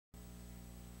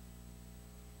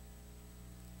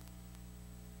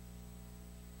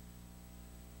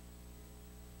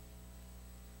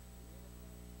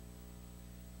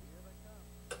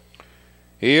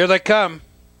Here they come.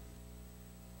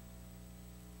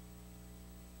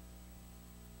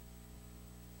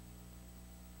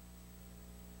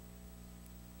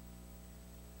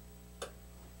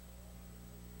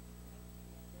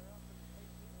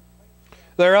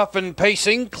 They're up and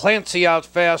pacing. Clancy out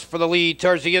fast for the lead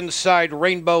towards the inside.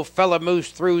 Rainbow Fella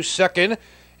moves through second.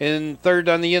 In third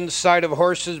on the inside of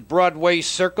horses, Broadway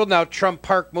Circle. Now Trump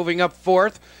Park moving up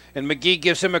fourth. And Magee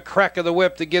gives him a crack of the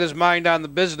whip to get his mind on the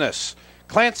business.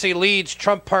 Clancy leads.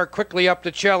 Trump Park quickly up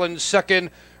to challenge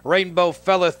second. Rainbow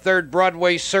Fella third.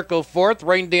 Broadway Circle fourth.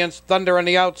 Rain Dance Thunder on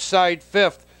the outside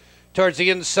fifth. Towards the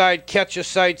inside, Catch a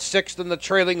Sight sixth. And the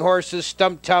trailing horses,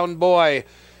 Stumptown Boy.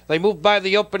 They move by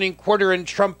the opening quarter, and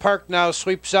Trump Park now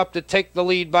sweeps up to take the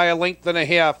lead by a length and a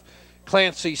half.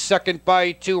 Clancy second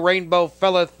by 2. Rainbow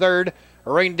Fella third.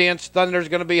 Rain Dance Thunder's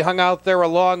going to be hung out there a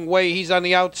long way. He's on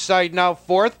the outside now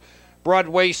fourth.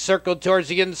 Broadway Circle towards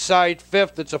the inside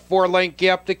fifth. It's a 4-length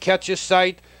gap to Catch a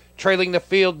Sight. Trailing the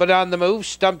field but on the move.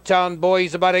 Stumptown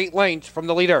Boys about 8 lengths from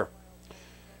the leader.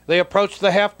 They approach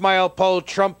the half-mile pole.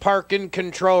 Trump Park in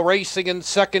control. Racing in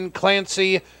second.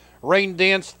 Clancy. Rain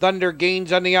Dance Thunder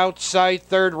gains on the outside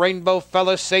third. Rainbow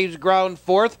Fella saves ground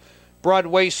fourth.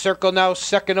 Broadway Circle now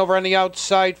second over on the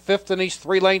outside fifth, and he's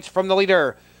 3 lengths from the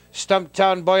leader.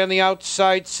 Stumptown Boy on the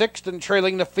outside sixth, and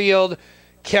trailing the field,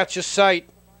 Catch a Sight.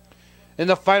 In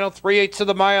the final 3/8 of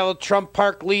the mile, Trump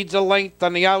Park leads a length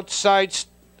on the outside.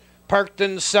 Parked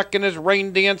in second is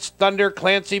Rain Dance Thunder.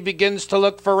 Clancy begins to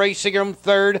look for Racing Room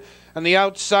third. On the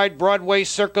outside, Broadway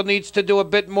Circle needs to do a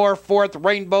bit more fourth.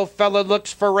 Rainbow Fella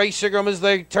looks for Racing Room as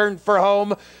they turn for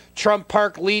home. Trump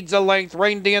Park leads a length.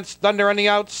 Rain Dance Thunder on the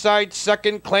outside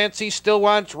second. Clancy still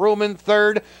wants room in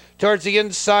third. Towards the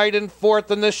inside and fourth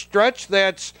in this stretch.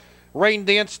 That's Rain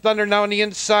Dance Thunder now on the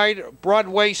inside.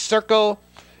 Broadway Circle.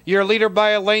 Your leader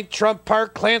by a length, Trump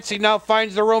Park. Clancy now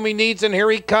finds the room he needs, and here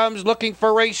he comes. Looking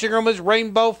for Racing Room is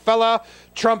Rainbow Fella.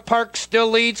 Trump Park still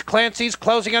leads. Clancy's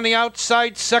closing on the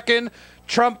outside second.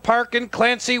 Trump Park and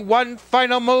Clancy, one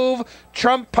final move.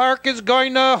 Trump Park is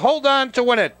going to hold on to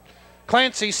win it.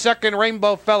 Clancy second,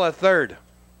 Rainbow Fella third.